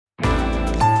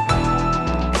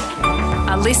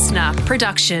listener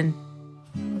production.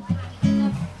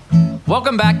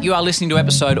 Welcome back. You are listening to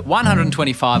episode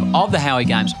 125 of the Howie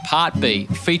Games, Part B,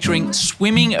 featuring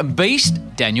swimming beast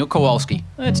Daniel Kowalski.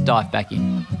 Let's dive back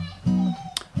in.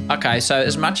 Okay, so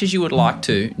as much as you would like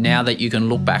to, now that you can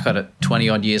look back at it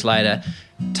 20-odd years later,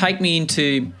 take me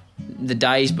into the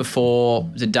days before,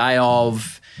 the day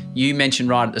of. You mentioned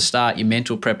right at the start your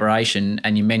mental preparation,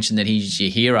 and you mentioned that he's your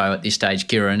hero at this stage,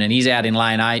 Kieran, and he's out in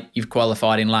lane 8. You've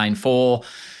qualified in lane 4.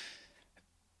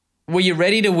 Were you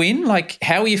ready to win? Like,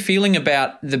 how are you feeling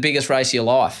about the biggest race of your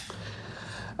life?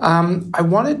 I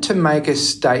wanted to make a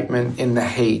statement in the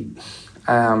heat.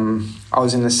 I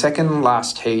was in the second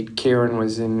last heat. Kieran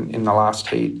was in the last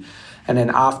heat. And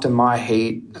then after my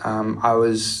heat, I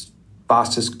was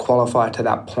fastest qualified to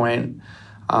that point.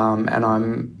 And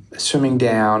I'm swimming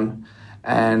down,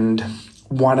 and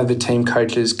one of the team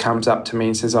coaches comes up to me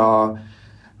and says,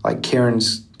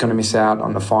 Kieran's going to miss out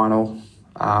on the final.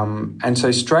 And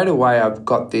so straight away I've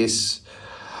got this,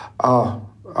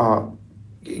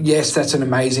 yes, that's an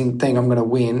amazing thing, I'm going to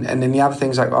win. And then the other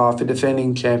thing's like, if a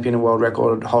defending champion and world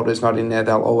record holder's not in there,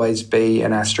 there'll always be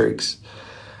an asterisk.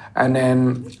 And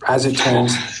then as it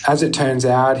turns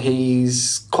out,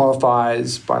 he's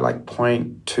qualifies by like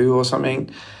 0.2 or something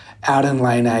out in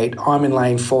lane 8. I'm in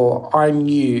lane 4. I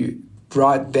knew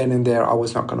right then and there I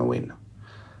was not going to win.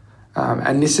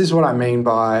 And this is what I mean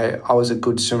by I was a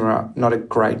good swimmer, not a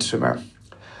great swimmer.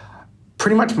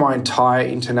 Pretty much my entire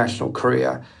international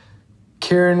career,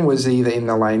 Kieran was either in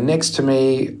the lane next to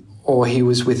me or he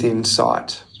was within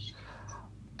sight.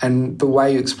 And the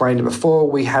way you explained it before,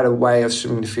 we had a way of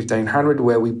swimming the 1500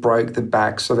 where we broke the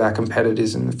backs of our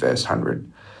competitors in the first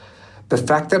 100. The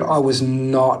fact that I was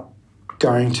not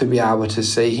going to be able to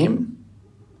see him,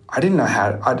 I didn't know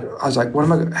how. I was like,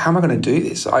 how am I going to do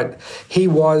this? He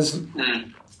was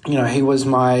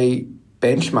my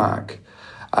benchmark.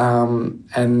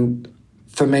 And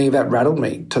for me, that rattled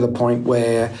me to the point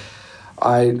where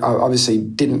I obviously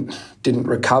didn't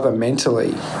recover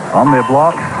mentally. On their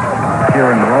block,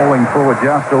 Kieran rolling forward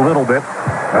just a little bit.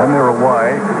 And they're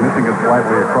away, missing it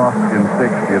slightly across in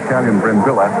 6th, the Italian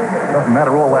Brembilla. Doesn't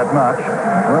matter all that much.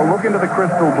 Well, look into the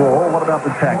crystal ball. What about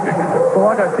the tactics? Well,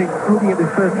 I don't think, looking at this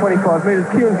first 25 metres,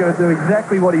 Kieran's going to do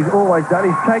exactly what he's always done.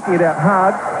 He's taking it out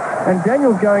hard, and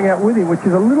Daniel's going out with him, which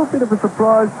is a little bit of a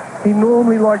surprise. He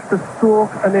normally likes to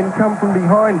stalk and then come from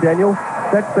behind Daniel.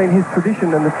 That's been his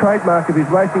tradition and the trademark of his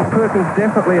racing. Perkins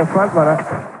definitely a front runner.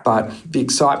 But the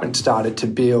excitement started to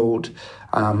build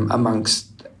amongst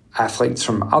athletes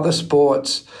from other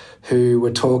sports who were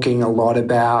talking a lot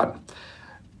about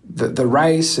the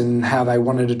race and how they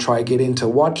wanted to try get in to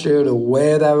watch it or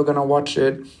where they were going to watch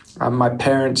it. My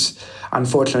parents,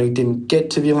 unfortunately, didn't get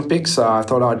to the Olympics, so I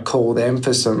thought I'd call them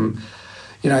for some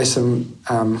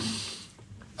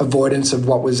avoidance of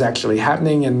what was actually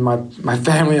happening. And my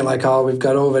family are like, we've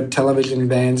got all the television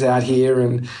vans out here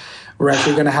and we're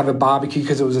actually going to have a barbecue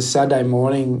because it was a Saturday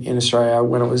morning in Australia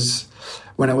when it was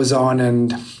on,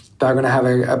 and they were going to have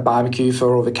a barbecue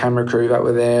for all the camera crew that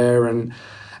were there, and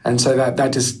so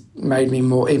that just made me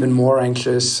even more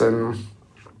anxious. And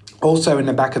also in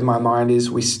the back of my mind is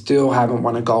we still haven't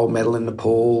won a gold medal in the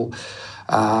pool.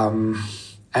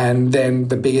 And then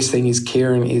the biggest thing is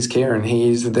Kieran is Kieran.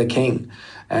 He is the king,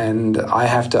 and I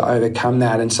have to overcome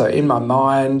that. And so in my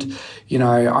mind,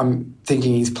 I'm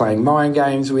thinking he's playing mind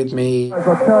games with me. As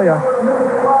I tell you,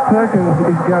 Perkins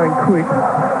is going quick,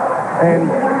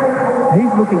 and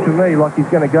he's looking to me like he's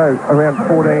going to go around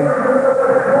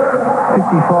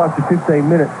 14:55 to 15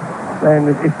 minutes. And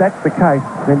if that's the case,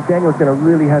 then Daniel's going to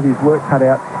really have his work cut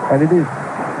out, and it is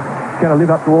going to live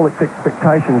up to all its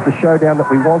expectations. The showdown that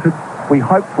we wanted, we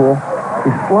hoped for,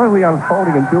 is slowly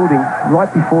unfolding and building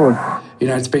right before us.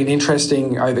 It's been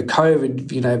interesting over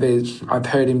COVID. I've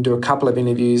heard him do a couple of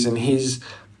interviews, and his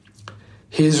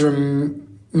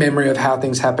memory of how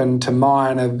things happened to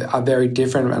mine are very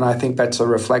different, and I think that's a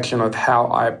reflection of how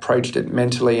I approached it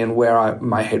mentally and where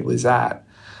my head was at.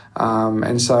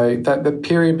 And so the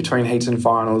period between heats and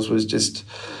finals was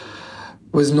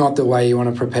not the way you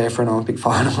want to prepare for an Olympic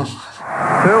final.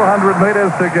 200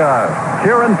 metres to go.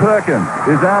 Kieran Perkins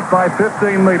is out by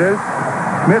 15 metres.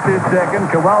 Smith is second.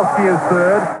 Kowalski is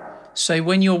third. So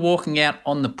when you're walking out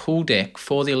on the pool deck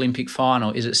for the Olympic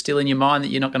final, is it still in your mind that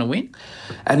you're not going to win?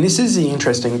 And this is the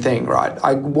interesting thing, right?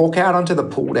 I walk out onto the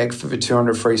pool deck for the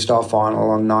 200 freestyle final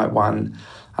on night 1.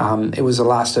 It was the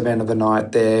last event of the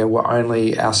night. There were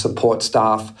only our support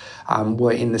staff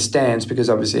were in the stands because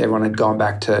obviously everyone had gone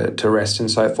back to rest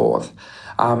and so forth.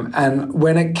 And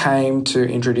when it came to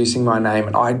introducing my name,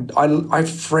 I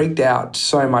freaked out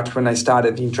so much when they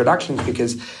started the introductions,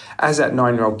 because as that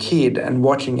 9-year-old kid and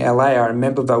watching LA, I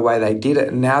remember the way they did it,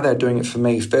 and now they're doing it for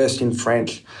me first in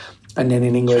French and then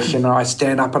in English, and I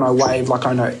stand up and I wave like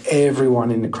I know everyone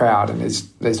in the crowd, and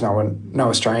there's no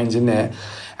Australians in there.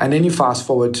 And then you fast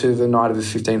forward to the night of the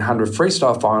 1500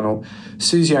 freestyle final,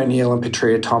 Susie O'Neill and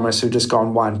Petria Thomas have just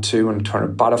gone 1-2 in a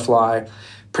 200 butterfly.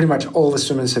 Pretty much all the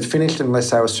swimmers had finished unless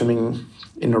they were swimming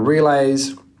in the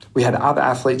relays. We had other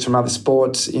athletes from other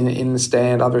sports in the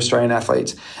stand, other Australian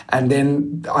athletes. And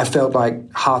then I felt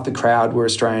like half the crowd were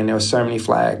Australian. There were so many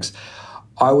flags.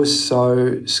 I was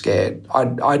so scared.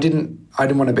 I didn't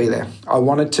want to be there. I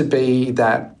wanted to be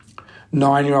that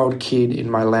 9-year-old kid in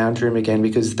my lounge room again,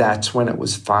 because that's when it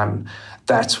was fun.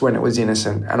 That's when it was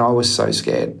innocent. And I was so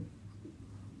scared.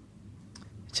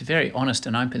 It's a very honest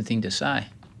and open thing to say.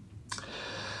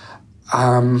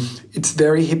 It's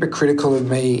very hypocritical of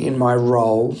me in my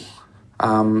role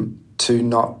to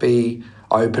not be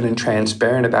open and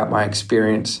transparent about my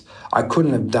experience. I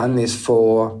couldn't have done this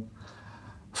for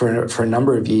a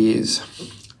number of years.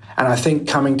 And I think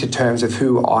coming to terms with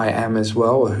who I am as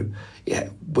well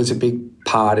was a big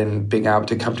part in being able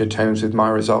to come to terms with my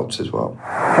results as well.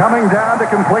 Coming down to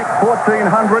complete 1400,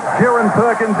 Kieran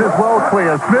Perkins is well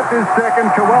clear. Smith is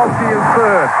second, Kowalski is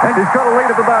third. And he's got a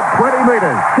lead of about 20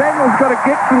 metres. Daniel's got to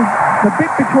get the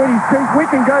bit between his teeth. We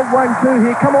can go 1-2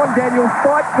 here. Come on, Daniel.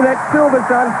 Fight for that silver,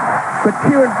 son. But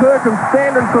Kieran Perkins,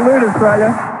 stand and salute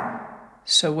Australia.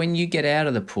 So when you get out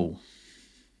of the pool,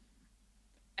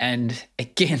 and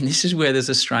again, this is where there's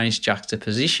a strange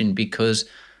juxtaposition, because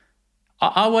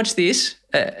I watched this.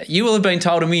 You will have been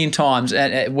told a million times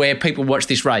where people watch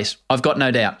this race. I've got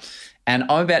no doubt. And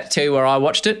I'm about to tell you where I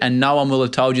watched it, and no one will have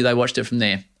told you they watched it from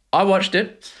there. I watched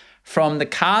it from the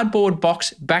Cardboard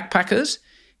Box Backpackers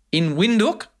in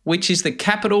Windhoek, which is the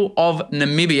capital of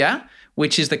Namibia,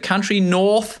 which is the country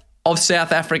north of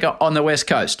South Africa on the west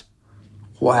coast.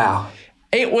 Wow.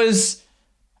 It was,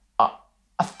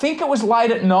 I think it was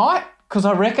late at night, because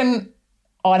I reckon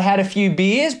I'd had a few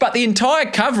beers, but the entire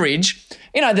coverage,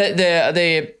 you know,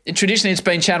 the traditionally it's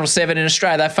been Channel 7 in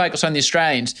Australia. They focus on the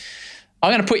Australians.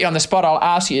 I'm going to put you on the spot. I'll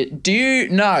ask you, do you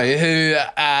know who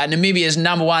Namibia's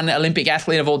 #1 Olympic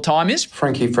athlete of all time is?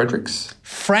 Frankie Fredericks.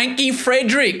 Frankie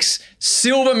Fredericks,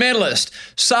 silver medalist.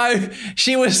 So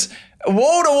she was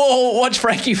wall-to-wall watch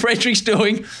Frankie Fredericks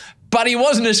doing, but he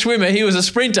wasn't a swimmer. He was a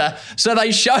sprinter. So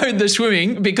they showed the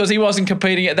swimming because he wasn't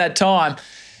competing at that time.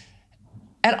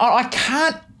 And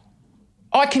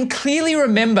I can clearly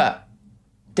remember,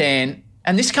 Dan,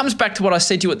 and this comes back to what I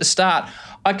said to you at the start,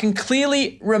 I can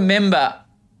clearly remember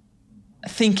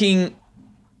thinking,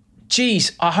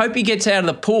 geez, I hope he gets out of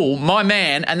the pool, my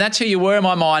man, and that's who you were in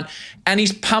my mind, and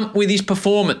he's pumped with his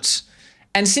performance.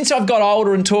 And since I've got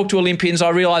older and talked to Olympians, I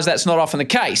realise that's not often the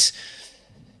case.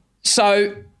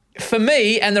 So for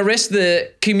me and the rest of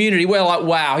the community, we're like,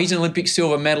 wow, he's an Olympic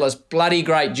silver medalist. Bloody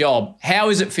great job. How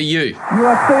is it for you? You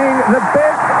are seeing the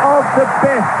best of the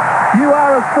best. You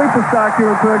are a superstar,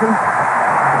 Kieran Perkins.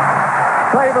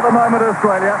 Save at the moment,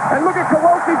 Australia. And look at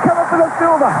Kowalski coming for the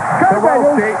silver. Go,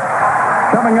 Kowalski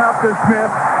coming after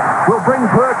Smith will bring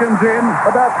Perkins in.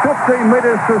 About 15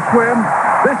 metres to swim.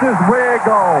 This is rare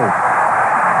gold.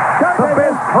 The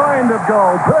best kind of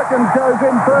gold. Perkins goes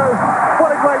in first.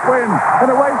 What a great win. And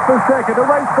a race for second. A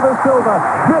race for the silver.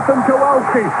 Smith and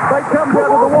Kowalski. They come down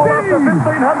to the wall after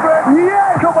 1,500.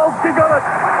 Yes! Kowalski got it.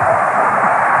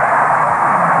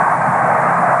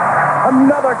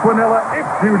 Another Quinella, if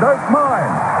you don't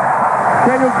mind.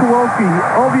 Daniel Kowalski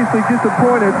obviously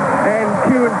disappointed, and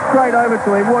Kieran straight over to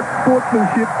him. What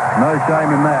sportsmanship. No shame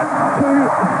in that. Two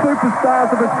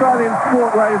superstars of Australian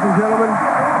sport, ladies and gentlemen.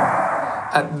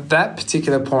 At that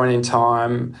particular point in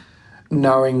time,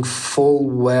 knowing full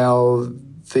well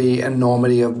the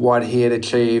enormity of what he had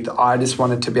achieved, I just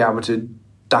wanted to be able to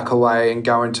duck away and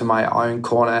go into my own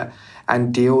corner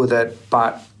and deal with it.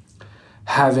 But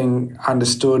having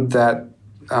understood that,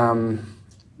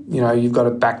 you've got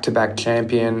a back-to-back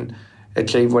champion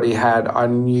achieve what he had, I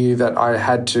knew that I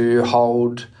had to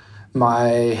hold my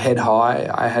head high.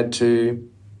 I had to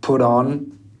put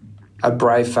on a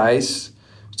brave face,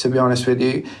 to be honest with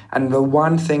you. And the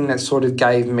one thing that sort of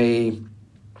gave me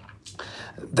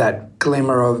that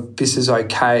glimmer of this is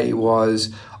okay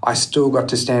was I still got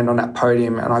to stand on that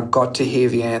podium and I got to hear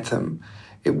the anthem.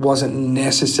 It wasn't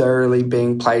necessarily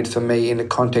being played for me in the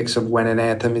context of when an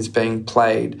anthem is being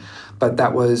played, but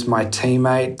that was my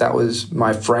teammate, that was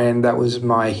my friend, that was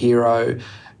my hero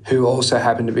who also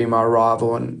happened to be my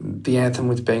rival, and the anthem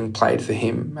was being played for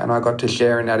him, and I got to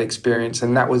share in that experience,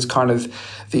 and that was kind of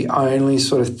the only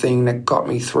sort of thing that got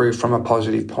me through from a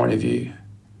positive point of view.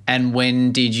 And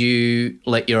when did you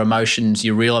let your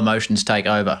real emotions take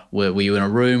over? Were you in a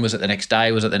room? Was it the next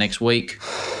day? Was it the next week?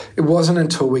 It wasn't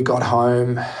until we got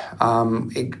home.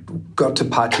 It got to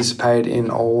participate in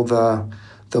all the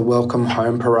welcome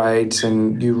home parades,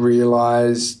 and I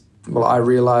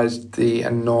realised the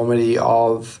enormity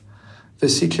of the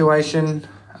situation.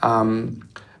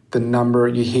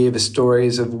 You hear the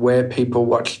stories of where people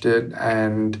watched it,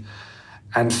 and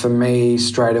for me,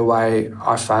 straight away,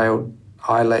 I failed.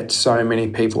 I let so many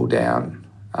people down.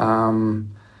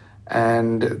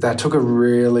 And that took a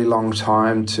really long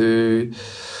time to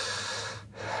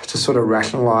sort of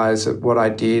rationalise that what I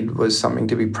did was something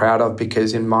to be proud of,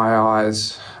 because in my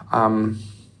eyes, I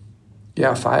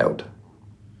failed.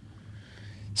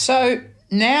 So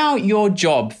now your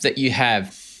job that you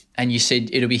have, and you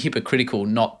said it'll be hypocritical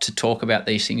not to talk about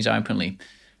these things openly.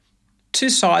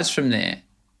 Two sides from there.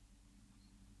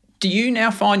 Do you now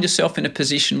find yourself in a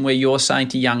position where you're saying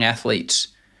to young athletes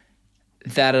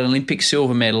that an Olympic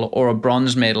silver medal or a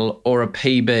bronze medal or a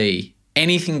PB,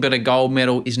 anything but a gold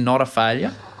medal, is not a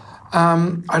failure?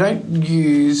 I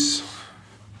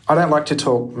don't like to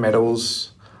talk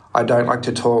medals. I don't like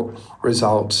to talk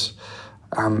results,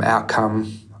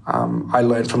 outcome. I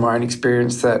learned from my own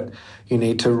experience that you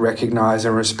need to recognise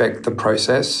and respect the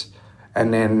process,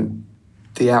 and then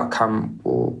the outcome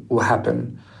will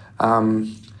happen.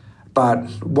 But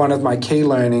one of my key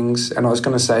learnings, and I was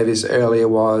going to say this earlier,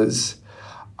 was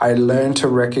I learned to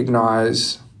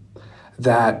recognise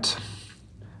that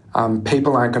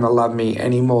people aren't going to love me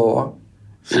anymore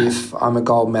if I'm a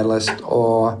gold medalist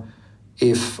or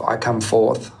if I come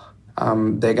fourth.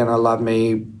 They're going to love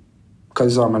me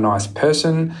because I'm a nice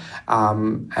person,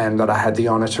 and that I had the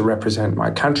honour to represent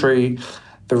my country.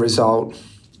 The result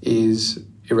is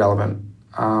irrelevant.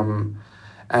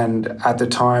 And at the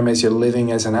time, as you're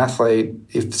living as an athlete,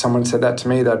 if someone said that to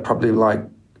me, they'd probably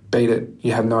beat it.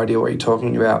 You have no idea what you're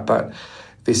talking about. But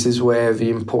this is where the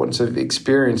importance of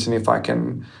experience, and if I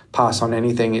can pass on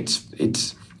anything,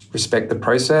 it's respect the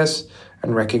process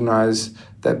and recognise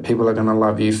that people are going to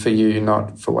love you for you,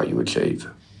 not for what you achieve.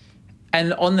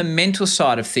 And on the mental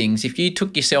side of things, if you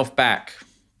took yourself back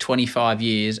 25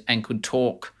 years and could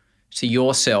talk to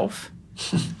yourself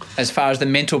as far as the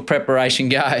mental preparation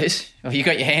goes, well, you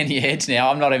got your hand in your heads now.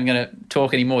 I'm not even going to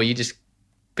talk anymore. You just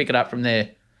pick it up from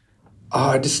there.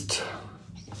 I would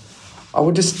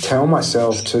just tell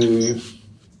myself to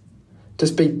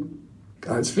just be,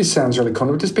 this sounds really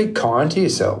common, but just be kind to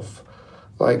yourself.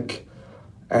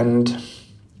 And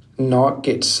not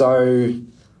get so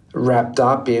wrapped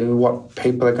up in what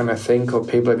people are going to think or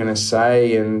people are going to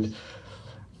say, and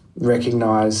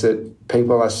recognise that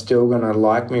people are still going to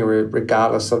like me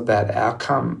regardless of that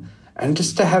outcome, and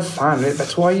just to have fun.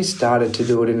 That's why you started to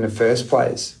do it in the first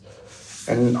place.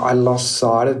 And I lost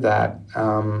sight of that.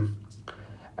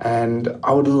 And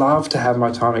I would love to have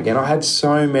my time again. I had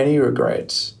so many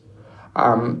regrets.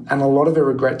 And a lot of the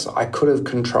regrets I could have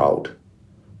controlled.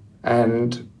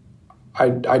 And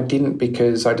I didn't,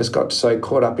 because I just got so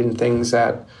caught up in things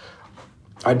that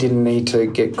I didn't need to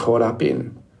get caught up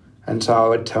in. And so I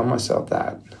would tell myself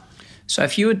that. So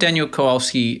if you were Daniel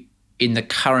Kowalski in the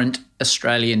current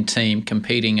Australian team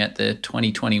competing at the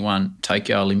 2021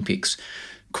 Tokyo Olympics,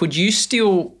 could you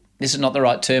still, this is not the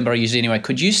right term, but I use it anyway,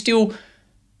 could you still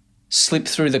slip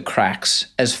through the cracks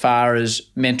as far as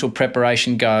mental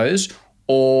preparation goes,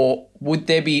 or would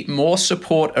there be more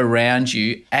support around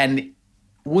you? And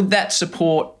would that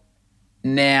support,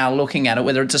 now looking at it,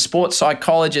 whether it's a sports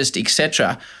psychologist,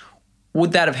 etc.,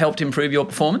 would that have helped improve your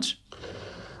performance?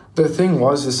 The thing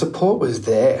was, the support was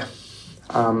there.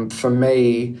 For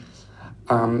me,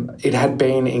 it had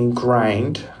been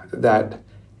ingrained that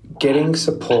getting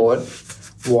support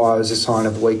was a sign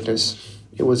of weakness.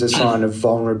 It was a sign of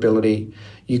vulnerability.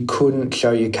 You couldn't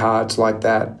show your cards like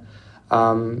that.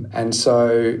 And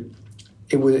so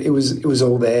it was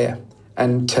all there.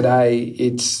 And today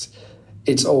it's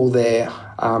all there.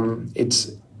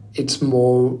 It's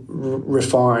more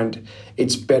refined.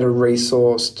 It's better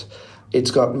resourced.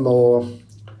 It's got more,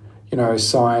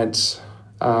 science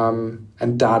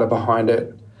and data behind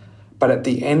it. But at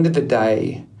the end of the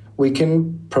day, we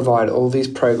can provide all these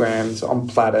programs on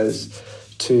platters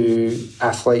to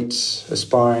athletes,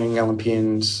 aspiring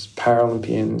Olympians,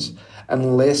 Paralympians.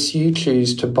 Unless you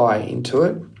choose to buy into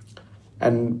it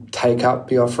and take up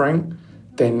the offering,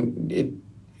 then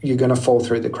you're going to fall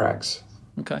through the cracks.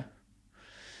 Okay.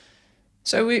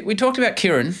 So we talked about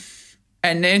Kieran,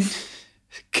 and then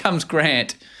comes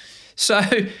Grant. So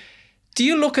do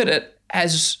you look at it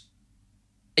as,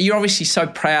 you're obviously so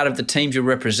proud of the teams you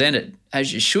represented,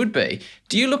 as you should be.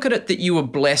 Do you look at it that you were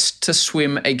blessed to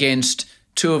swim against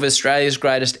two of Australia's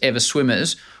greatest ever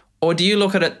swimmers, or do you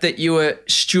look at it that you were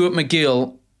Stuart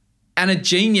McGill and a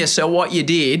genius at what you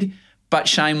did, but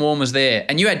Shane Warne was there?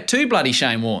 And you had two bloody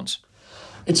Shane Warnes.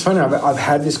 It's funny, I've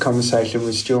had this conversation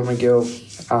with Stuart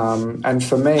McGill, and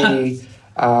for me,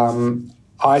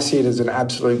 I see it as an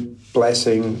absolute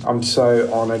blessing. I'm so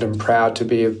honoured and proud to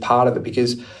be a part of it,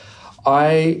 because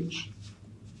I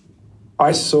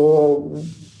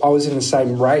was in the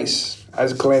same race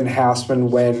as Glenn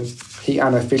Houseman when he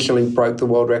unofficially broke the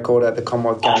world record at the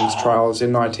Commonwealth Games trials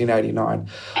in 1989.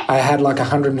 I had like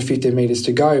 150 metres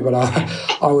to go, but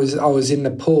I was in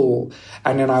the pool,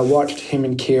 and then I watched him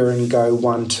and Kieran go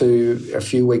 1-2 a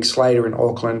few weeks later in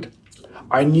Auckland.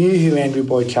 I knew who Andrew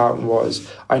Boyd Charlton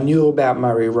was. I knew about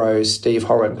Murray Rose, Steve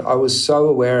Holland. I was so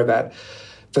aware of that.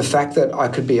 The fact that I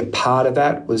could be a part of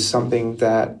that was something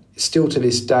that still to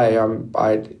this day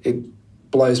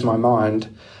it blows my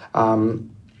mind.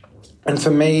 And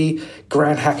for me,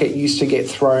 Grant Hackett used to get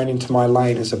thrown into my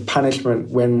lane as a punishment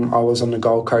when I was on the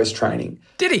Gold Coast training.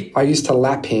 Did he? I used to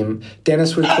lap him.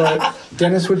 Dennis would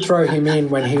throw him in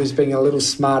when he was being a little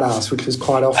smart ass, which was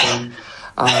quite often.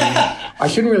 I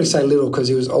shouldn't really say little because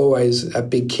he was always a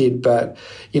big kid, but,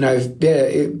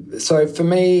 so for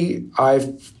me,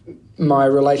 my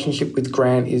relationship with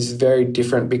Grant is very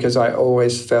different because I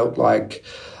always felt like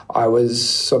I was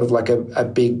sort of like a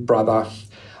big brother.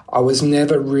 I was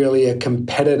never really a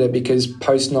competitor because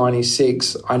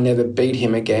post-96, I never beat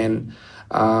him again.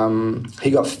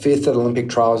 He got fifth at Olympic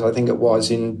trials, I think it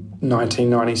was, in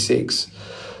 1996.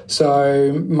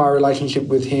 So my relationship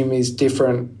with him is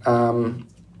different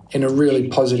in a really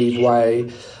positive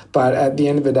way. But at the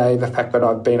end of the day, the fact that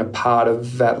I've been a part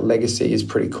of that legacy is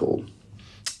pretty cool.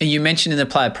 You mentioned in the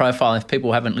player profile, if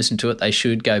people haven't listened to it, they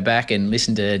should go back and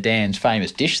listen to Dan's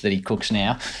famous dish that he cooks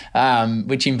now,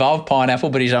 which involved pineapple,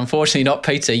 but is unfortunately not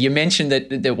pizza. You mentioned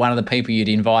that one of the people you'd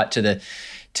invite to the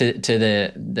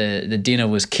dinner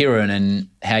was Kieran, and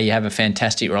how you have a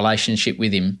fantastic relationship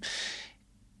with him.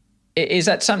 Is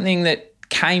that something that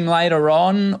came later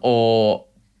on, or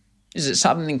is it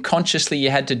something consciously you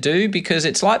had to do? Because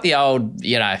it's like the old,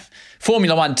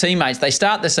 Formula One teammates, they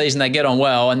start the season, they get on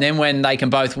well, and then when they can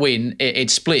both win,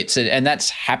 it splits, and that's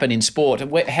happened in sport.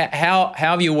 How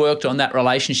have you worked on that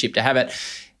relationship to have it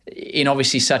in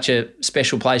obviously such a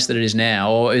special place that it is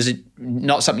now, or is it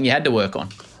not something you had to work on?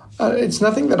 It's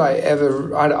nothing that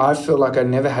I feel like I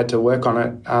never had to work on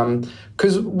it,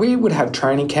 because we would have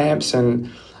training camps and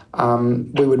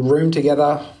we would room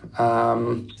together,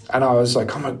 and I was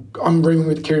like, I'm rooming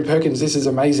with Kieran Perkins. This is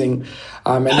amazing.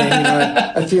 And then,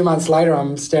 a few months later,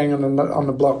 I'm standing on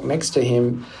the block next to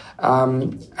him.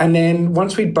 And then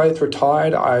once we'd both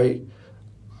retired,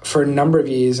 for a number of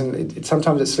years, and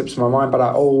sometimes it slips my mind, but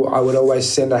I would always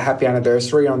send a happy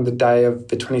anniversary on the day of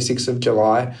the 26th of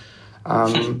July,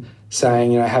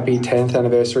 saying, happy 10th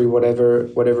anniversary,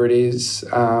 whatever it is.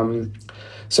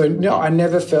 So, no, I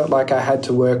never felt like I had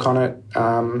to work on it.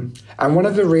 And one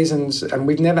of the reasons, and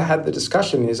we've never had the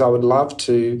discussion, is I would love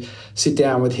to sit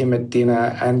down with him at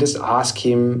dinner and just ask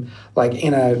him, like,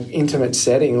 in an intimate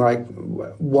setting, like,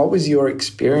 what was your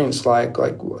experience like?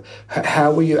 Like,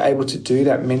 how were you able to do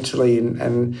that mentally,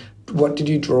 and what did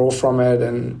you draw from it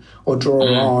or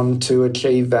draw on to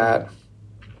achieve that?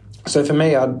 So for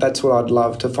me, that's what I'd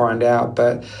love to find out.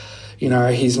 But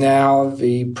he's now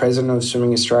the president of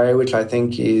Swimming Australia, which I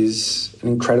think is an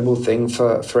incredible thing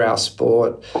for our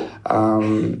sport.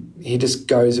 He just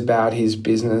goes about his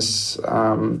business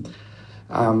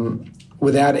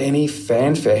without any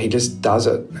fanfare. He just does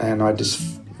it, and I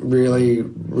just really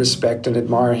respect and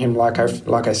admire him, like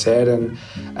I said,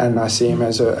 and I see him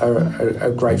as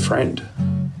a great friend.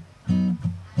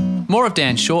 More of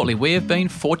Dan shortly. We have been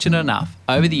fortunate enough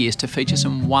over the years to feature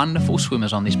some wonderful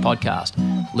swimmers on this podcast.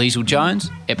 Liesl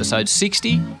Jones, episode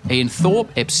 60, Ian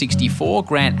Thorpe, ep 64,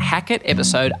 Grant Hackett,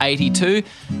 episode 82,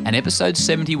 and episode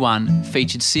 71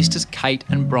 featured sisters Kate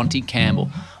and Bronte Campbell.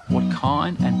 What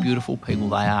kind and beautiful people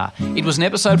they are. It was an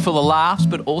episode for the laughs,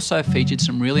 but also featured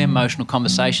some really emotional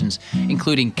conversations,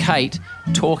 including Kate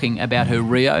talking about her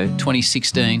Rio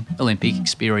 2016 Olympic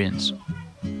experience.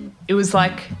 It was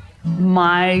like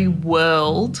my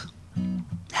world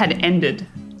had ended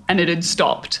and it had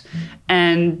stopped,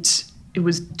 and it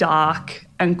was dark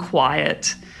and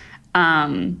quiet.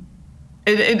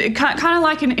 It kind of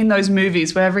like in those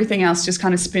movies where everything else just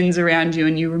kind of spins around you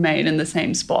and you remain in the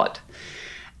same spot.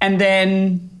 And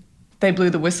then they blew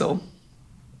the whistle.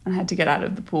 I had to get out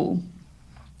of the pool.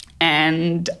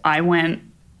 And I went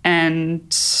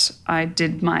and I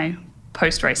did my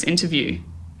post-race interview,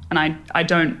 and I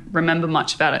don't remember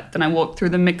much about it. Then I walked through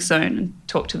the mix zone and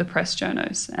talked to the press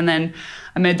journos, and then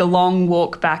I made the long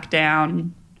walk back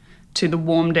down to the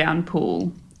warm-down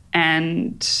pool,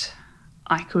 and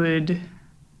I could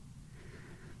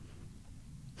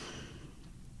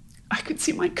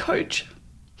see my coach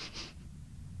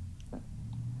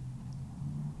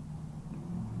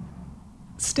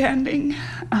standing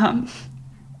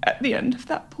at the end of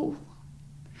that pool.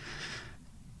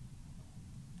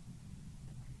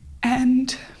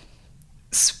 And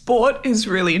sport is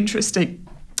really interesting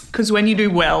because when you do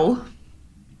well,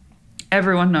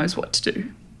 everyone knows what to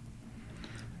do.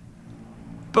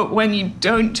 But when you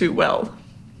don't do well,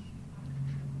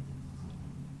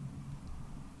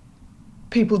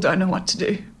 people don't know what to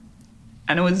do.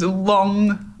 And it was a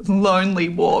long, lonely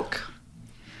walk.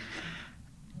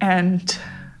 And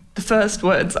the first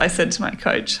words I said to my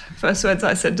coach, first words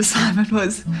I said to Simon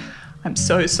was, "I'm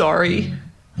so sorry.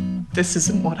 This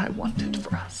isn't what I wanted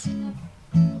for us."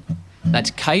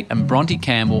 That's Kate and Bronte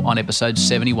Campbell on episode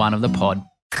 71 of the pod.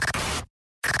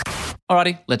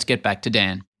 Alrighty, let's get back to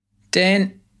Dan.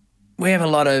 Dan, we have a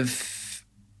lot of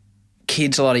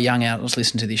kids, a lot of young adults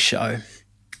listen to this show.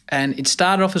 And it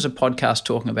started off as a podcast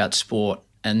talking about sport,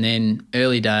 and then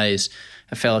early days,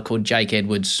 a fella called Jake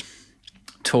Edwards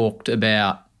talked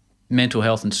about mental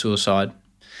health and suicide.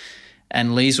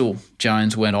 And Liesl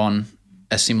Jones went on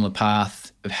a similar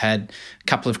path. I've had a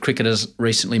couple of cricketers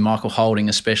recently, Michael Holding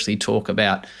especially, talk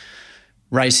about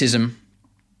racism.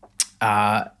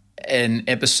 An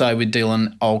episode with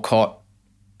Dylan Olcott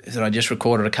that I just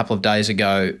recorded a couple of days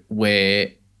ago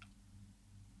where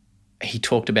he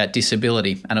talked about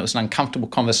disability, and it was an uncomfortable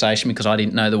conversation because I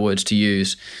didn't know the words to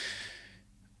use.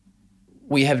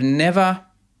 We have never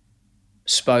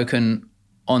spoken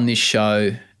on this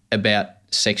show about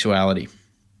sexuality.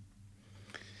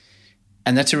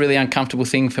 And that's a really uncomfortable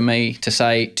thing for me to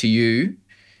say to you.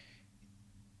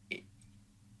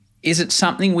 Is it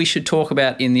something we should talk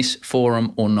about in this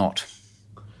forum or not?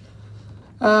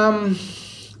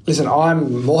 Listen,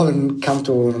 I'm more than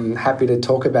comfortable and happy to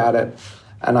talk about it.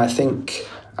 And I think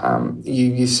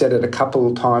you said it a couple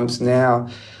of times now,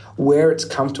 where it's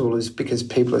comfortable is because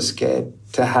people are scared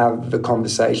to have the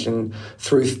conversation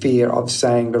through fear of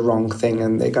saying the wrong thing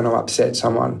and they're going to upset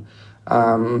someone.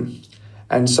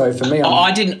 And so for me,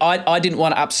 I didn't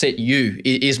want to upset you.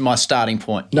 Is my starting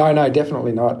point. No,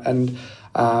 definitely not. And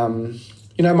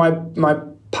my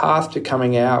path to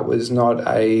coming out was not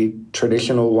a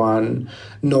traditional one,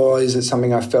 nor is it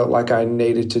something I felt like I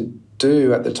needed to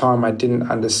do at the time. I didn't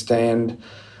understand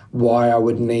why I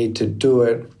would need to do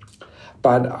it.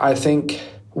 But I think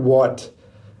what,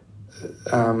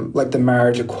 like the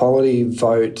marriage equality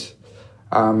vote,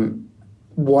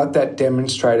 what that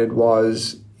demonstrated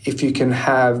was if you can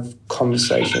have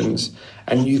conversations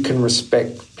and you can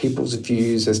respect people's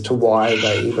views as to why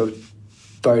they either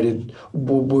voted,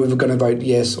 were going to vote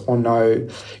yes or no.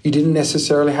 You didn't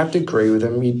necessarily have to agree with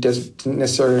them. You just didn't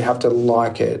necessarily have to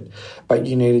like it, but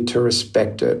you needed to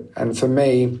respect it. And for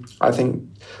me, I think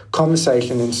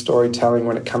conversation and storytelling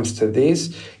when it comes to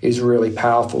this is really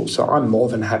powerful. So I'm more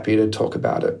than happy to talk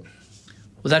about it.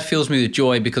 Well, that fills me with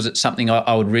joy because it's something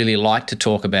I would really like to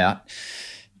talk about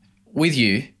with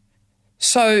you.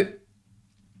 So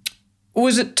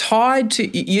was it tied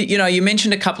to, you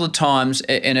mentioned a couple of times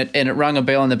and it rung a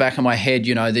bell in the back of my head,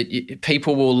 that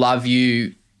people will love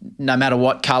you no matter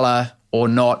what colour or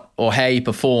not or how you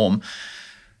perform.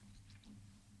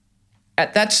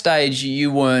 At that stage,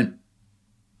 you weren't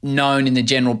known in the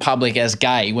general public as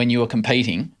gay when you were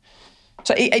competing.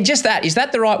 So just that, is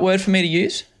that the right word for me to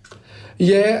use?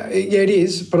 Yeah, it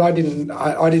is, but I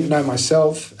didn't know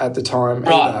myself at the time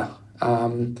either.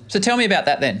 So tell me about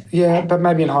that then. Yeah, but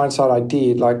maybe in hindsight I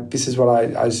did. Like this is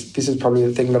what this is probably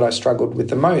the thing that I struggled with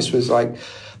the most was like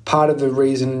part of the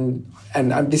reason,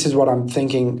 and this is what I'm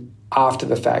thinking after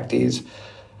the fact is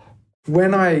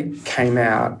when I came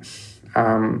out,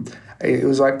 it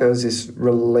was like there was this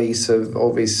release of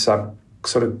all these sort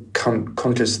of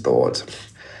conscious thoughts.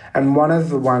 And one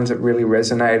of the ones that really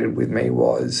resonated with me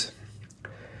was,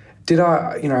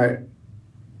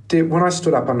 when I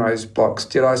stood up on those blocks,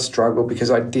 did I struggle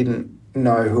because I didn't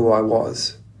know who I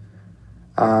was?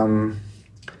 And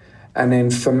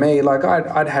then for me, like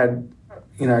I'd had,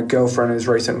 a girlfriend as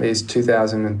recently as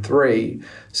 2003.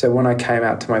 So when I came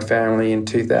out to my family in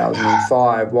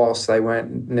 2005, whilst they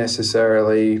weren't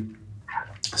necessarily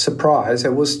surprised,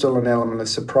 there was still an element of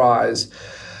surprise.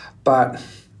 But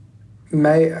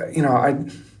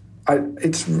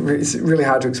it's really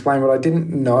hard to explain, but I didn't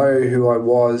know who I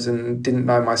was and didn't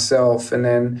know myself. And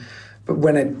then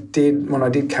when I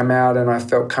did come out and I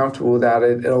felt comfortable with that,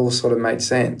 it all sort of made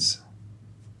sense.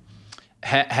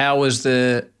 How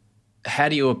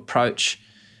do you approach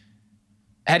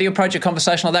a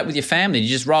conversation like that with your family? Do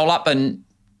you just roll up and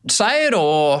say it,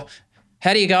 or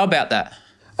how do you go about that?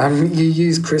 You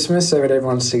use Christmas so that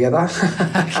everyone's together.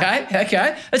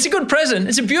 Okay. It's a good present.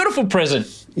 It's a beautiful present.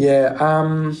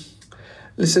 Yeah.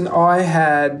 Listen, I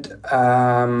had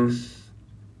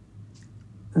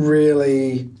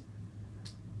really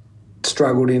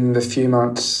struggled in the few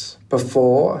months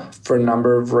before for a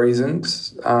number of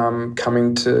reasons,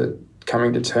 coming to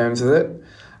terms with it,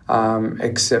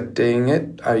 accepting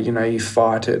it. You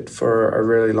fight it for a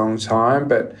really long time,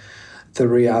 but the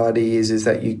reality is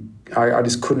that I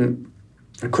just couldn't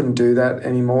do that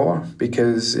anymore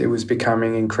because it was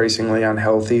becoming increasingly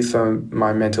unhealthy for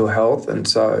my mental health, and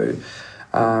so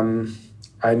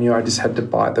I knew I just had to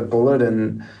bite the bullet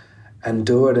and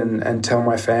do it and tell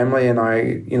my family. And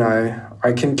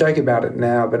I can joke about it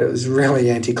now, but it was really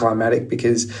anticlimactic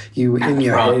because in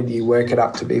your head you work it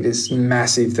up to be this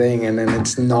massive thing, and then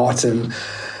it's not, and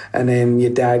then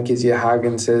your dad gives you a hug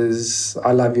and says,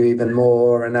 "I love you even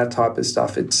more," and that type of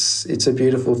stuff. It's a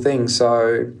beautiful thing.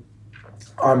 So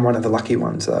I'm one of the lucky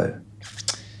ones, though.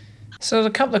 So a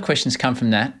couple of questions come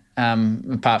from that.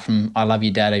 Apart from "I love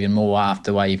your dad even more"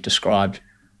 after the way you've described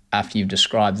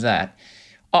that.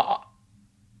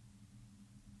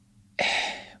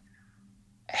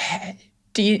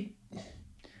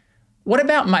 What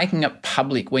about making it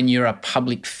public when you're a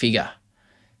public figure?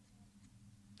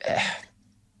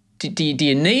 Do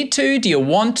you need to? Do you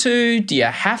want to? Do you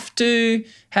have to?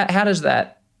 How does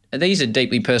that? These are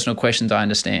deeply personal questions, I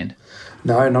understand.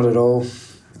 No, not at all.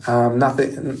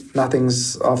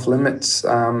 Nothing's off limits.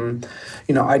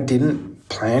 I didn't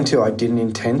plan to. I didn't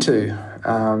intend to.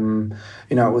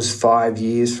 It was 5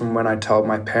 years from when I told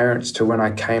my parents to when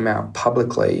I came out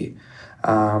publicly.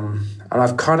 And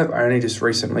I've kind of only just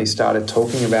recently started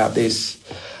talking about this,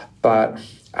 but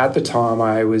at the time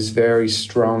I was very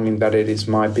strong in that it is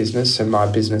my business and my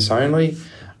business only.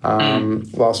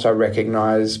 Whilst I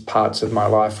recognise parts of my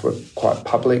life were quite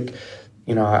public,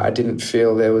 I didn't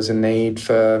feel there was a need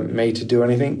for me to do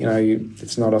anything.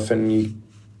 It's not often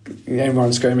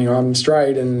everyone's screaming, "I'm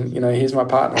straight," and here's my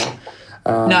partner.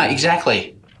 No,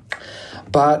 exactly.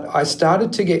 But I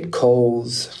started to get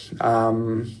calls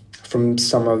from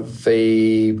some of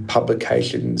the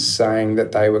publications saying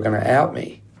that they were going to out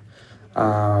me.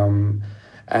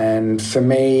 And for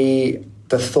me,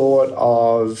 the thought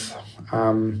of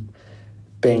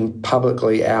being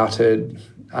publicly outed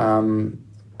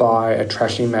by a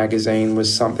trashy magazine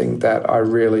was something that I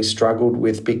really struggled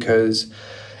with because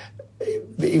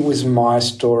it was my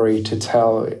story to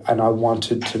tell, and I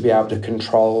wanted to be able to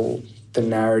control the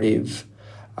narrative.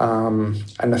 And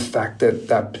the fact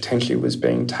that potentially was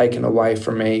being taken away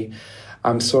from me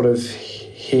sort of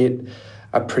hit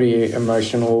a pretty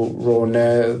emotional raw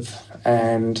nerve.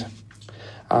 And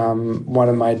one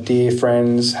of my dear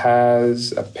friends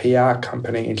has a PR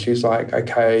company, and she's like,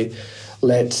 "Okay,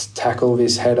 let's tackle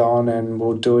this head on and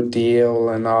we'll do a deal."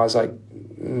 And I was like,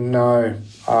 "No,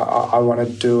 I want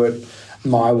to do it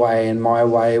my way." And my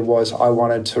way was I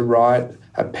wanted to write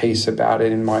a piece about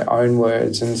it in my own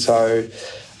words. And so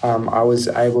I was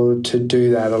able to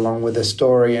do that along with a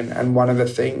story. And one of the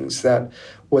things that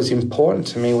was important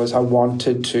to me was I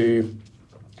wanted to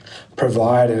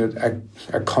provide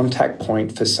a contact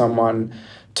point for someone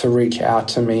to reach out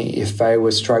to me if they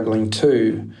were struggling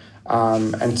too.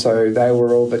 And so they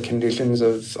were all the conditions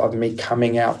of me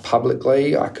coming out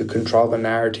publicly. I could control the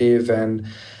narrative, and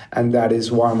that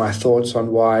is why my thoughts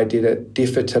on why I did it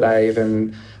differ today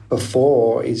even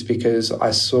before, is because I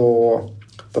saw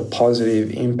the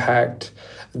positive impact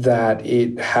that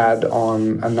it had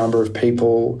on a number of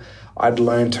people. I'd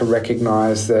learned to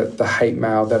recognise that the hate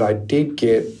mail that I did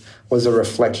get was a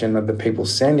reflection of the people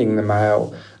sending the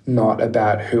mail, not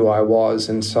about who I was.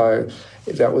 And so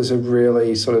that was a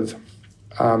really sort of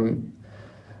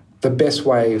the best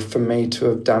way for me to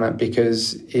have done it,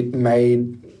 because it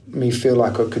made me feel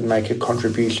like I could make a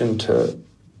contribution to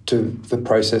the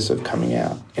process of coming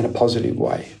out in a positive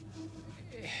way.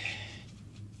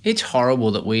 It's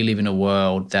horrible that we live in a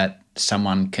world that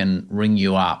someone can ring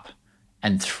you up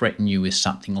and threaten you with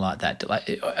something like that.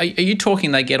 Like, are you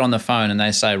talking they get on the phone and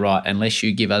they say, "Right, unless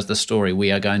you give us the story,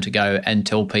 we are going to go and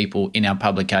tell people in our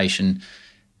publication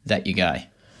that you're gay"?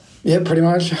 Yeah, pretty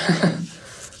much.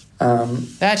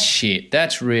 That's shit.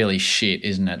 That's really shit,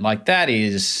 isn't it? Like that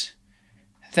is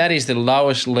the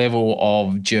lowest level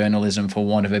of journalism, for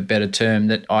want of a better term,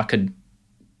 that I could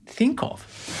think of.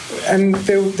 And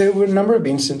there were a number of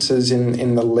instances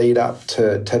in the lead up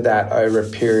to that over a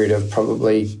period of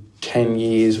probably 10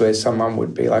 years where someone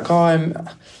would be like,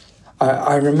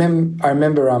 I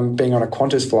remember being on a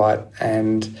Qantas flight,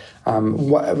 and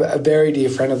a very dear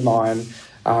friend of mine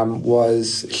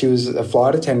she was a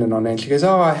flight attendant on there, and she goes,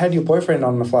 I had your boyfriend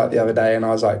on the flight the other day, and I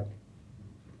was like,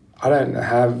 I don't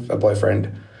have a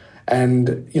boyfriend.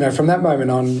 And, from that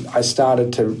moment on, I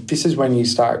started to, this is when you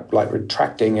start like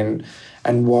retracting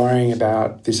and worrying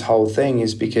about this whole thing,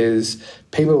 is because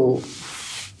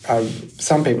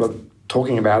some people are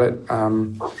talking about it,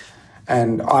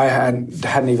 and I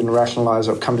hadn't even rationalised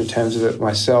or come to terms with it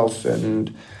myself,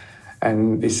 and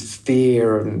this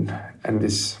fear and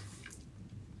this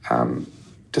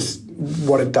just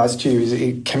what it does to you is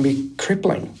it can be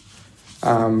crippling,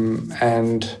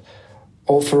 and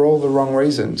for all the wrong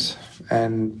reasons.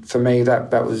 And for me,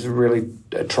 that was really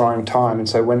a trying time. And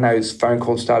so when those phone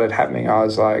calls started happening, I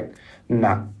was like,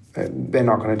 nah, they're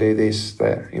not going to do this.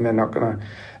 They're not going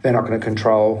to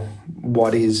control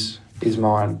what is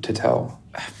mine to tell.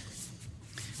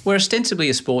 We're ostensibly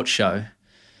a sports show.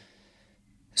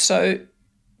 So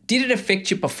did it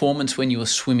affect your performance when you were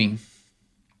swimming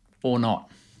or not?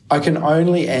 I can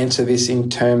only answer this in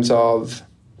terms of,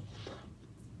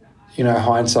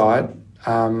 hindsight.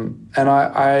 And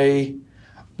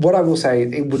what I will say,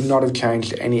 it would not have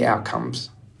changed any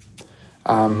outcomes.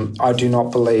 I do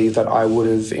not believe that I would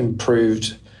have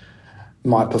improved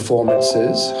my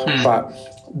performances, but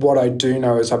what I do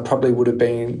know is I probably would have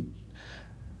been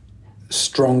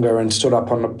stronger and stood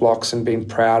up on the blocks and been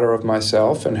prouder of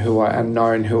myself and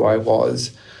known who I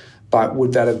was. But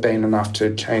would that have been enough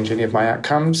to change any of my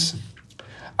outcomes?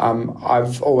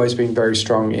 I've always been very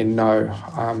strong in no,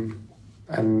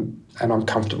 and I'm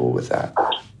comfortable with that.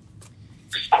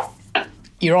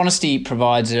 Your honesty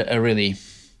provides a really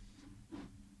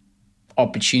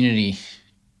opportunity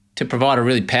to provide a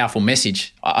really powerful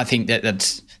message. I think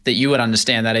that you would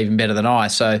understand that even better than I.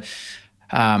 So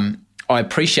I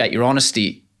appreciate your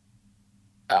honesty.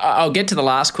 I'll get to the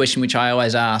last question, which I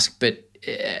always ask, but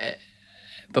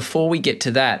before we get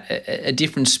to that, a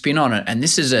different spin on it, and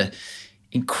this is an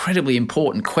incredibly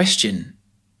important question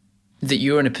that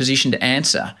you're in a position to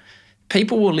answer.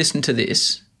 People will listen to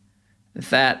this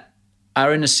that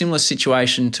are in a similar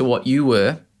situation to what you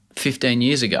were 15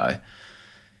 years ago.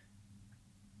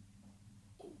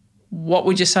 What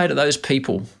would you say to those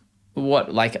people?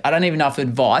 I don't even know if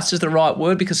advice is the right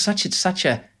word, because it's such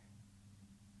a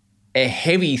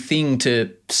heavy thing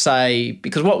to say,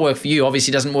 because what worked for you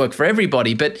obviously doesn't work for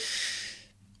everybody. But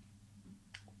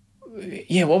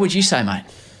yeah, what would you say, mate?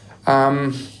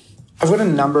 I've got a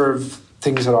number of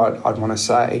things that I'd want to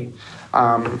say.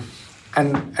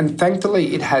 And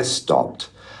thankfully it has stopped.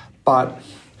 But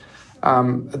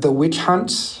the witch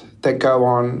hunts that go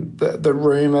on, the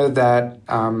rumour that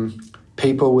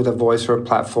people with a voice or a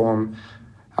platform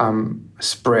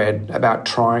spread about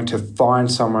trying to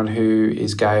find someone who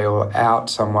is gay or out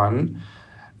someone,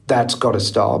 that's got to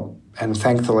stop. And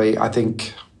thankfully I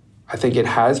think it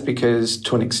has, because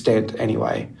to an extent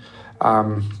anyway.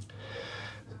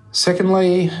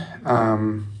 Secondly,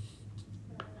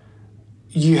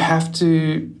 you have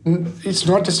to, it's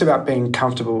not just about being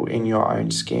comfortable in your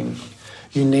own skin.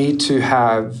 You need to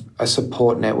have a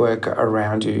support network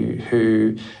around you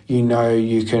who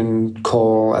you can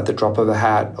call at the drop of a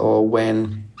hat, or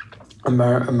when a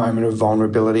moment of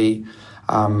vulnerability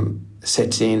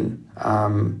sets in.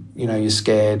 You're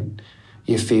scared,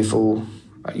 you're fearful,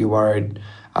 you're worried,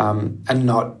 and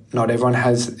not everyone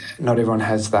has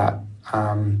that.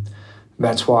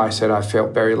 That's why I said I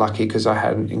felt very lucky, because I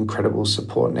had an incredible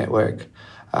support network.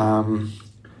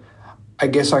 I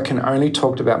guess I can only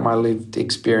talk about my lived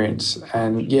experience,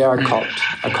 and yeah, I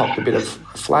copped a bit of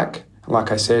flack.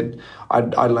 Like I said,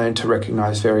 I learned to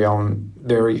recognise very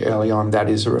early on that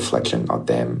is a reflection of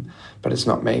them, but it's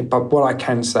not me. But what I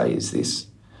can say is this: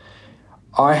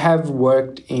 I have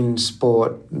worked in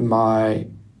sport my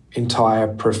entire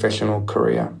professional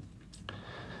career.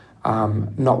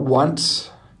 Not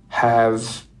once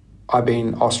have I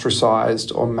been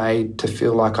ostracised or made to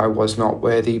feel like I was not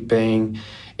worthy being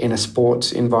in a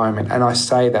sports environment. And I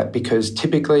say that because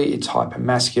typically it's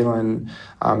hyper-masculine.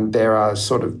 There are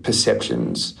sort of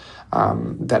perceptions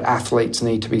that athletes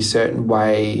need to be a certain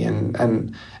way,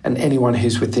 and anyone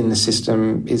who's within the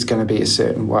system is going to be a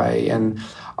certain way. And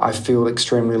I feel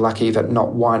extremely lucky that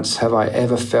not once have I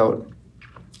ever felt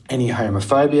any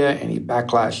homophobia, any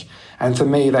backlash. And for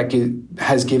me, that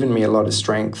has given me a lot of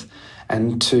strength.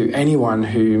 And to anyone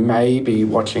who may be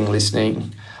watching,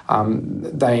 listening,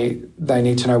 they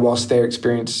need to know, whilst their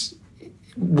experience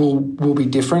will be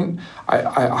different.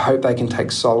 I hope they can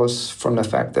take solace from the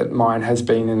fact that mine has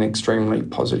been an extremely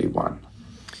positive one.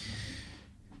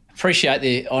 Appreciate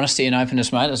the honesty and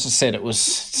openness, mate. As I said,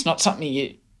 it's not something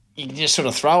you can just sort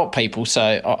of throw at people, so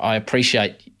I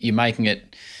appreciate you making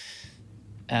it.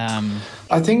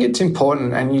 I think it's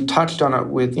important, and you touched on it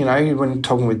with, when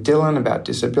talking with Dylan about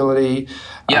disability.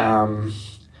 Yeah.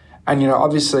 And,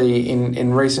 obviously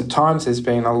in recent times there's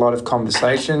been a lot of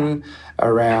conversation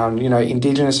around,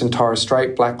 Indigenous and Torres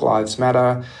Strait, Black Lives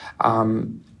Matter.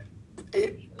 Don't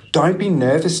be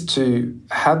nervous to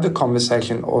have the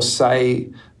conversation or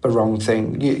say the wrong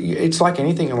thing. It's like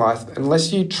anything in life.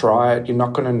 Unless you try it, you're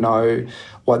not going to know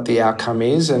what the outcome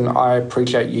is. And I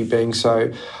appreciate you being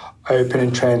so open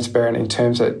and transparent in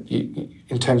terms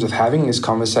of having this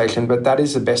conversation. But that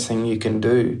is the best thing you can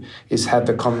do, is have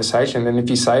the conversation. And if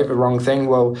you say the wrong thing,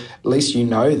 well, at least you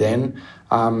know then.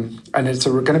 And it's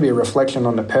going to be a reflection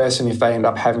on the person if they end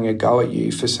up having a go at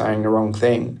you for saying the wrong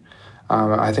thing.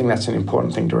 I think that's an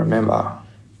important thing to remember.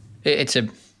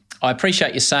 I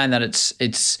appreciate you saying that.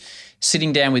 It's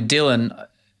sitting down with Dylan.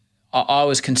 I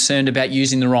was concerned about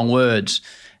using the wrong words,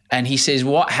 and he says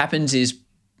what happens is,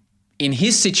 in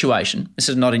his situation, this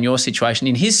is not in your situation,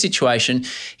 in his situation,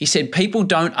 he said people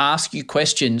don't ask you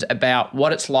questions about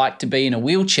what it's like to be in a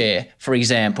wheelchair, for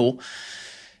example,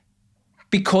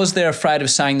 because they're afraid of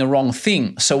saying the wrong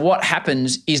thing. So what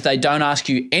happens is they don't ask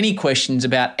you any questions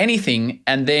about anything,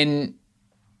 and then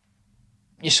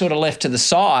you're sort of left to the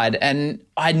side. And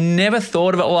I never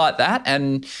thought of it like that,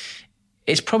 and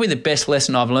it's probably the best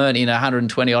lesson I've learned in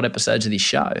 120 odd episodes of this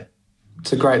show.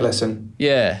 It's a great lesson.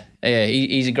 Yeah,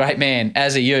 he's a great man,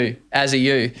 as are you.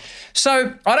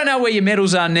 So I don't know where your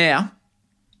medals are now.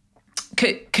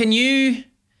 Can you'll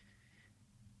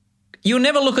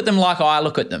never look at them like I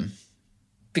look at them,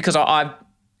 because I've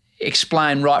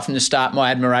explained right from the start my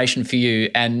admiration for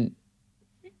you, and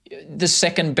the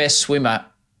second best swimmer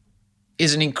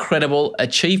is an incredible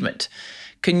achievement.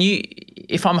 Can you,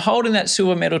 if I'm holding that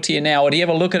silver medal to you now, or do you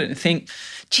ever look at it and think,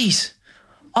 geez,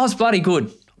 I was bloody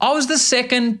good. I was the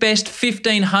second best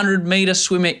 1,500 metre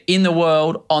swimmer in the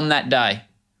world on that day.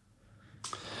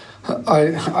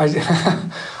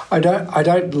 I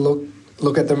don't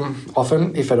look at them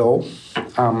often, if at all.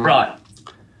 Right.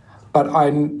 But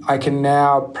I can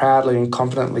now proudly and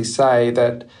confidently say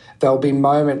that there'll be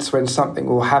moments when something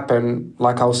will happen,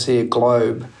 like I'll see a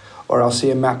globe, or I'll see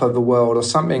a map of the world, or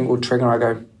something will trigger and I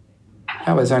go,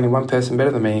 oh, there's only one person better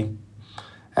than me.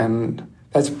 And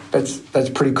that's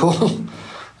pretty cool.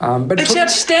 But it's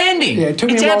outstanding. Yeah, it took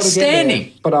me it's a while outstanding. To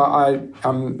get there.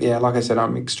 But like I said,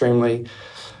 I'm extremely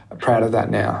proud of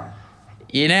that now.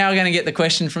 You're now going to get the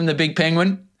question from the big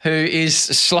penguin, who is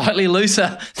slightly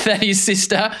looser than his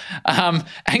sister, and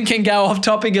can go off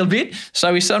topic a bit.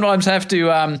 So we sometimes have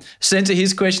to censor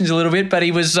his questions a little bit. But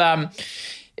he was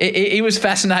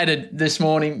fascinated this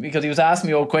morning because he was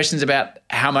asking me all questions about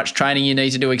how much training you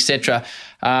need to do, etc.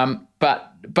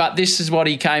 But this is what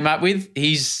he came up with.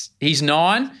 He's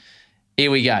 9.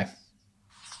 Here we go.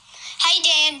 Hey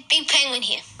Dan, Big Penguin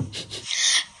here.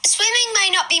 Swimming may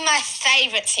not be my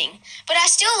favourite thing, but I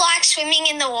still like swimming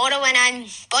in the water when I'm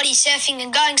body surfing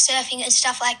and going surfing and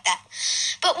stuff like that.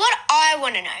 But what I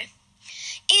want to know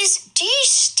is, do you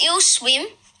still swim?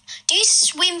 Do you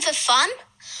swim for fun?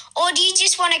 Or do you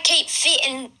just want to keep fit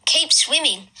and keep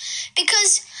swimming?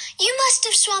 Because you must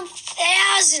have swum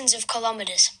thousands of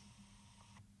kilometres.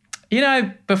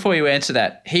 Before you answer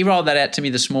that, he rolled that out to me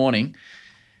this morning.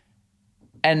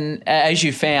 And as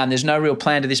you found, there's no real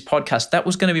plan to this podcast. That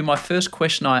was going to be my first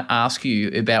question I ask you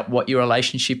about what your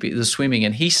relationship is with swimming.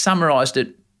 And he summarised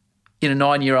it in a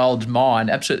 9-year-old's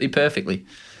mind absolutely perfectly.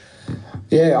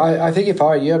 Yeah, I think if I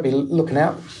were you, I'd be looking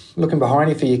behind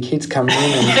you for your kids coming in.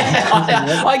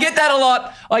 I get that a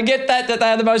lot. I get that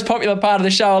they're the most popular part of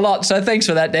the show a lot. So thanks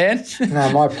for that, Dan.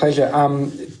 No, my pleasure.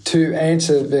 To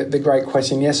answer the great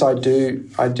question, yes, I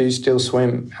do still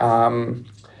swim.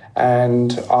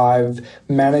 And I've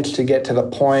managed to get to the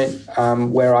point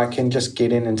where I can just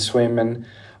get in and swim. And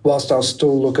whilst I'll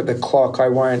still look at the clock, I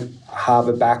won't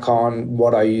harbour back on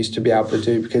what I used to be able to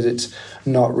do because it's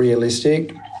not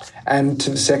realistic. And to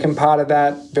the second part of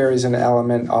that, there is an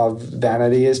element of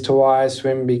vanity as to why I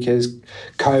swim, because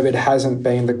COVID hasn't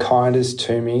been the kindest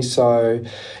to me. So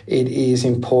it is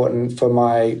important for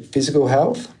my physical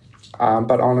health,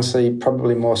 but honestly,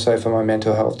 probably more so for my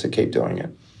mental health to keep doing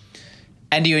it.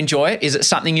 And do you enjoy it? Is it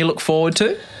something you look forward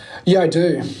to? Yeah, I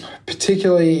do.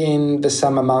 Particularly in the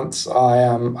summer months,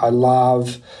 I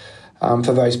love.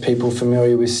 For those people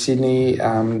familiar with Sydney,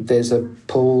 there's a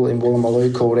pool in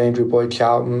Woolloomooloo called Andrew Boyd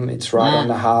Charlton. It's right on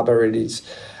the harbour. It is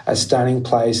a stunning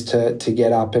place to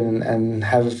get up and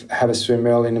have a swim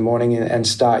early in the morning and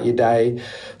start your day.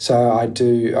 So I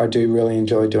do really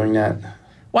enjoy doing that.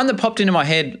 One that popped into my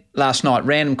head last night,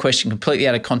 random question, completely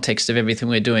out of context of everything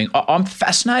we're doing. I'm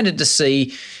fascinated to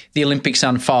see the Olympics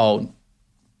unfold.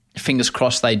 Fingers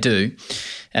crossed they do.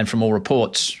 And from all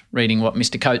reports, reading what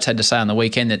Mr. Coates had to say on the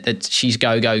weekend, that she's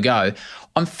go, go, go.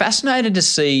 I'm fascinated to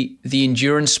see the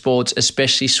endurance sports,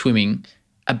 especially swimming,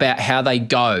 about how they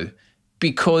go.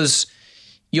 Because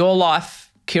your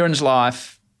life, Kieran's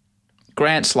life,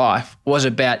 Grant's life was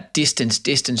about distance,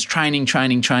 training.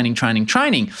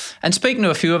 And speaking to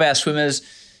a few of our swimmers,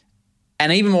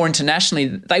 and even more internationally,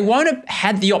 they won't have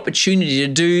had the opportunity to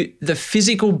do the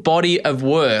physical body of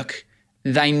work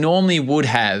they normally would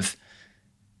have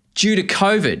due to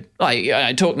COVID.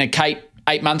 Like talking to Kate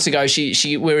 8 months ago,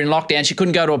 we were in lockdown. She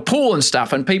couldn't go to a pool and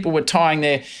stuff, and people were tying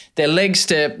their legs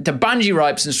to bungee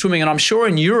ropes and swimming. And I'm sure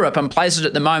in Europe and places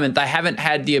at the moment, they haven't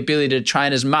had the ability to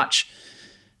train as much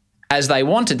as they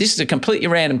wanted. This is a completely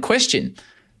random question.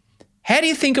 How do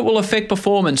you think it will affect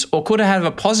performance, or could it have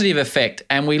a positive effect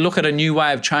and we look at a new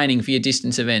way of training for your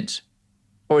distance events?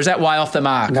 Or is that way off the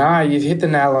mark? No, you've hit the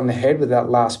nail on the head with that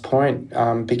last point,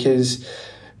 because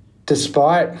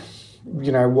despite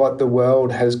what the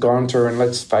world has gone through, and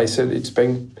let's face it, it's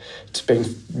been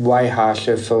way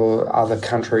harsher for other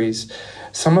countries.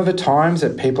 Some of the times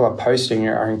that people are posting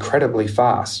are incredibly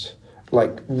fast,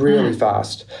 like really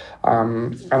fast.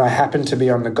 And I happened to be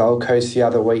on the Gold Coast the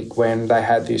other week when they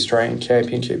had the Australian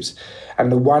Championships.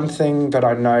 And the one thing that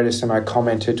I noticed, and I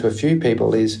commented to a few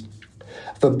people, is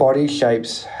the body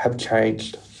shapes have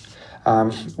changed.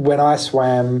 When I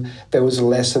swam, there was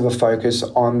less of a focus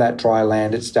on that dry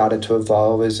land. It started to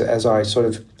evolve as I sort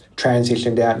of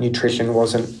transitioned out. Nutrition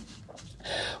wasn't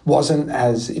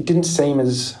as, it didn't seem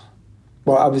as,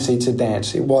 well, obviously it's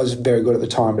advanced. It was very good at the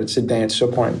time, but it's advanced to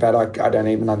a point that I don't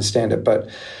even understand it. But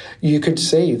you could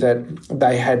see that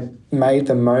they had made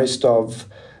the most of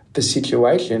the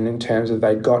situation in terms of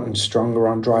they'd gotten stronger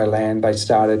on dry land. They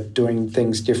started doing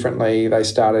things differently. They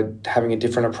started having a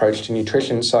different approach to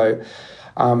nutrition. So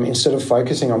instead of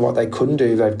focusing on what they couldn't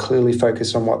do, they've clearly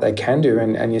focused on what they can do.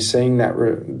 And you're seeing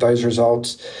those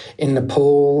results in the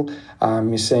pool.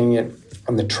 You're seeing it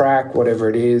on the track, whatever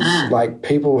it is. Like,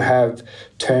 people have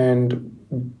turned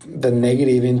the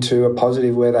negative into a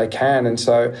positive where they can. And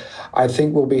so I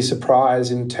think we'll be surprised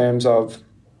in terms of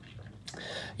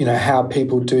how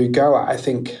people do go. I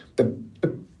think the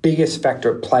biggest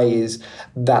factor at play is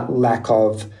that lack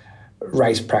of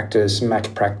race practice,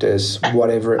 match practice,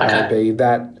 whatever it may be.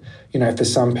 That, for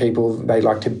some people, they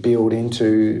like to build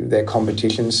into their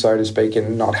competitions, so to speak,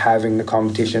 and not having the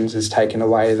competitions has taken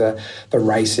away the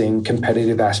racing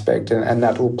competitive aspect, and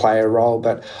that will play a role.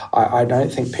 But I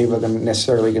don't think people are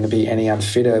necessarily going to be any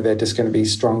unfitter. They're just going to be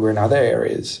stronger in other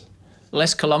areas.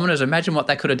 Less kilometres. Imagine what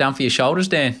that could have done for your shoulders,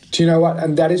 Dan. Do you know what?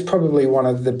 And that is probably one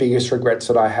of the biggest regrets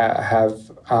that I have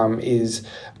is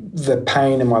the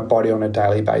pain in my body on a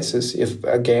daily basis. If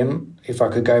I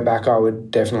could go back, I would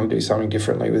definitely do something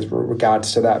differently with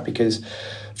regards to that, because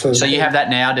So you have that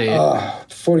now, do you?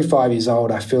 45 years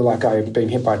old, I feel like I've been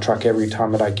hit by a truck every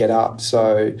time that I get up.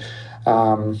 So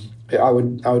I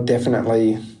would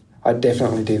definitely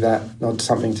do that, not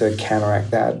something to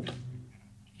counteract that.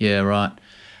 Yeah, right.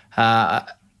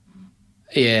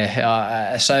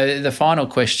 So the final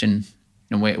question,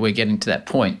 and we're getting to that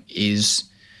point, is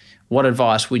what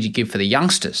advice would you give for the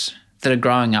youngsters that are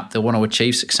growing up that want to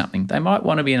achieve something? They might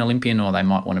want to be an Olympian, or they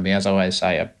might want to be, as I always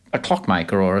say, a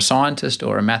clockmaker or a scientist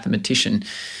or a mathematician.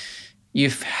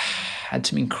 You've had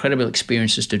some incredible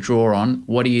experiences to draw on.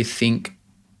 What do you think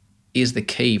is the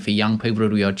key for young people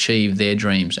to achieve their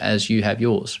dreams as you have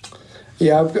yours?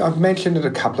 Yeah, I've mentioned it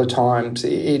a couple of times.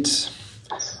 It's,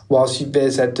 whilst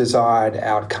there's that desired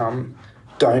outcome,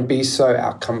 don't be so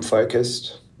outcome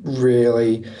focused.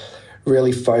 Really,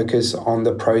 really focus on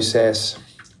the process.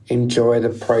 Enjoy the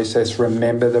process.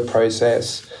 Remember the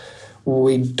process.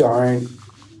 We don't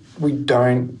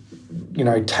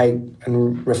take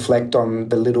and reflect on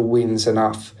the little wins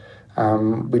enough.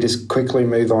 We just quickly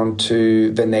move on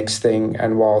to the next thing.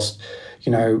 And whilst,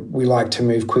 we like to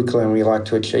move quickly and we like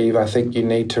to achieve, I think you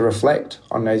need to reflect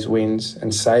on those wins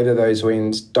and savor those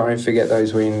wins. Don't forget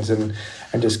those wins, and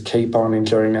just keep on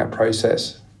enjoying that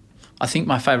process. I think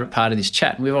my favourite part of this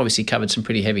chat, and we've obviously covered some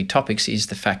pretty heavy topics, is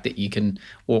the fact that you can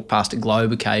walk past a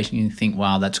globe occasionally and think,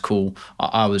 wow, that's cool.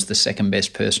 I was the second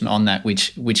best person on that,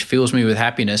 which fills me with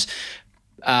happiness.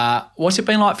 What's it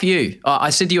been like for you? I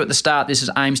said to you at the start, this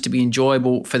aims to be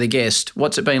enjoyable for the guest.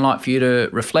 What's it been like for you to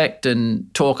reflect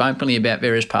and talk openly about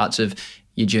various parts of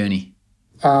your journey?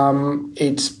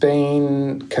 It's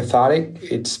been cathartic.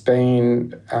 It's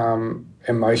been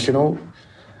emotional,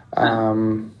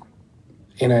 in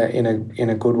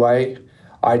a good way.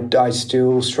 I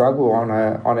still struggle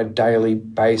on a daily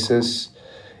basis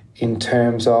in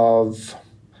terms of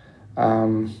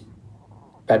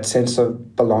that sense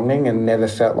of belonging, and never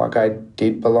felt like I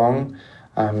did belong.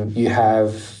 You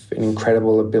have an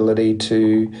incredible ability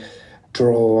to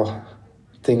draw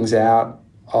things out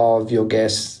of your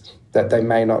guests that they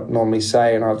may not normally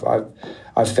say, and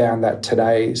I've found that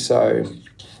today. So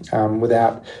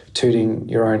without tooting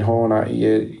your own horn,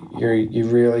 you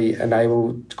really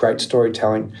enable great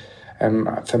storytelling.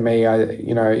 And for me,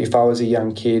 if I was a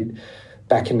young kid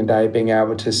back in the day, being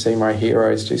able to see my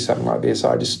heroes do something like this,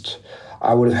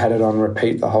 I would have had it on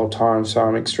repeat the whole time. So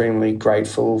I'm extremely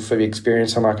grateful for the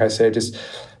experience, and like I said, just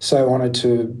so honoured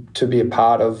to be a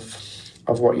part of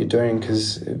what you're doing,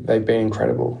 because they've been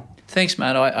incredible. Thanks,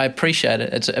 mate. I appreciate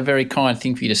it. It's a very kind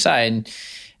thing for you to say. And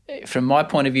from my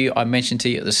point of view, I mentioned to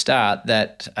you at the start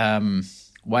that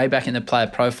way back in the player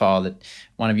profile that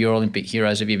one of your Olympic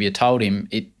heroes, if you ever told him,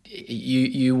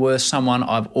 you were someone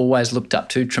I've always looked up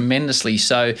to tremendously.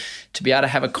 So to be able to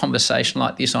have a conversation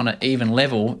like this on an even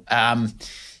level,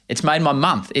 it's made my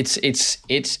month.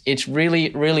 It's really,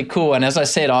 really cool. And as I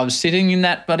said, I was sitting in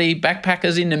that bloody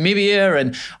backpackers in Namibia,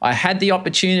 and I had the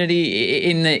opportunity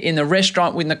in the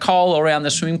restaurant with Nicole around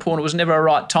the swimming pool. It was never a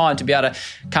right time to be able to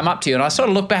come up to you. And I sort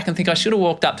of look back and think I should have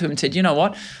walked up to him and said, you know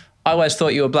what? I always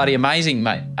thought you were bloody amazing,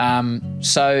 mate.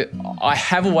 So I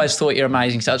have always thought you're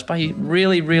amazing. So it's been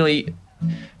really, really,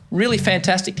 really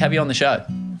fantastic to have you on the show.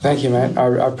 Thank you, mate.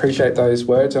 I appreciate those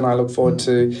words, and I look forward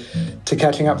to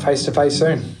catching up face-to-face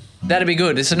soon. That'd be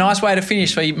good. It's a nice way to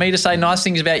finish for me to say nice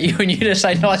things about you and you to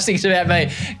say nice things about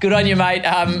me. Good on you, mate.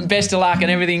 Best of luck and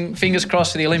everything. Fingers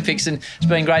crossed for the Olympics, and it's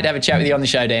been great to have a chat with you on the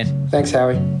show, Dan. Thanks,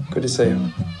 Howie. Good to see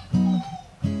you.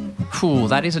 Cool.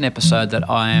 That is an episode that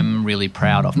I am really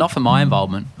proud of. Not for my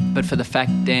involvement, but for the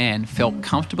fact Dan felt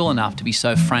comfortable enough to be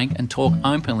so frank and talk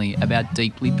openly about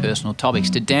deeply personal topics.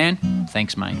 To Dan,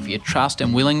 thanks, mate, for your trust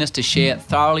and willingness to share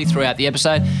thoroughly throughout the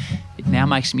episode. It now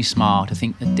makes me smile to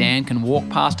think that Dan can walk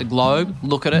past a globe,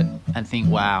 look at it, and think,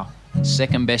 wow,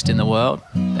 second best in the world.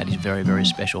 That is very, very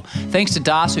special. Thanks to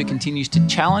Das, who continues to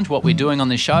challenge what we're doing on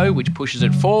the show, which pushes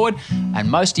it forward.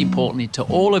 And most importantly, to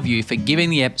all of you for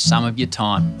giving the ep some of your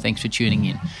time. Thanks for tuning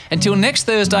in. Until next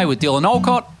Thursday with Dylan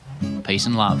Olcott, peace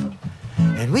and love.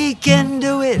 And we can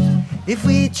do it if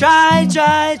we try.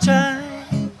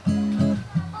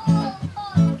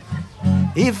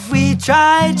 If we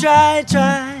try.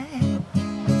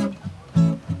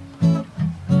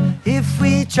 If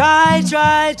we try.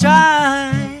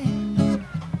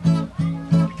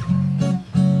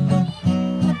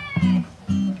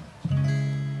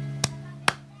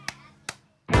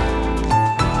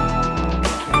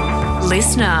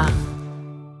 Listener.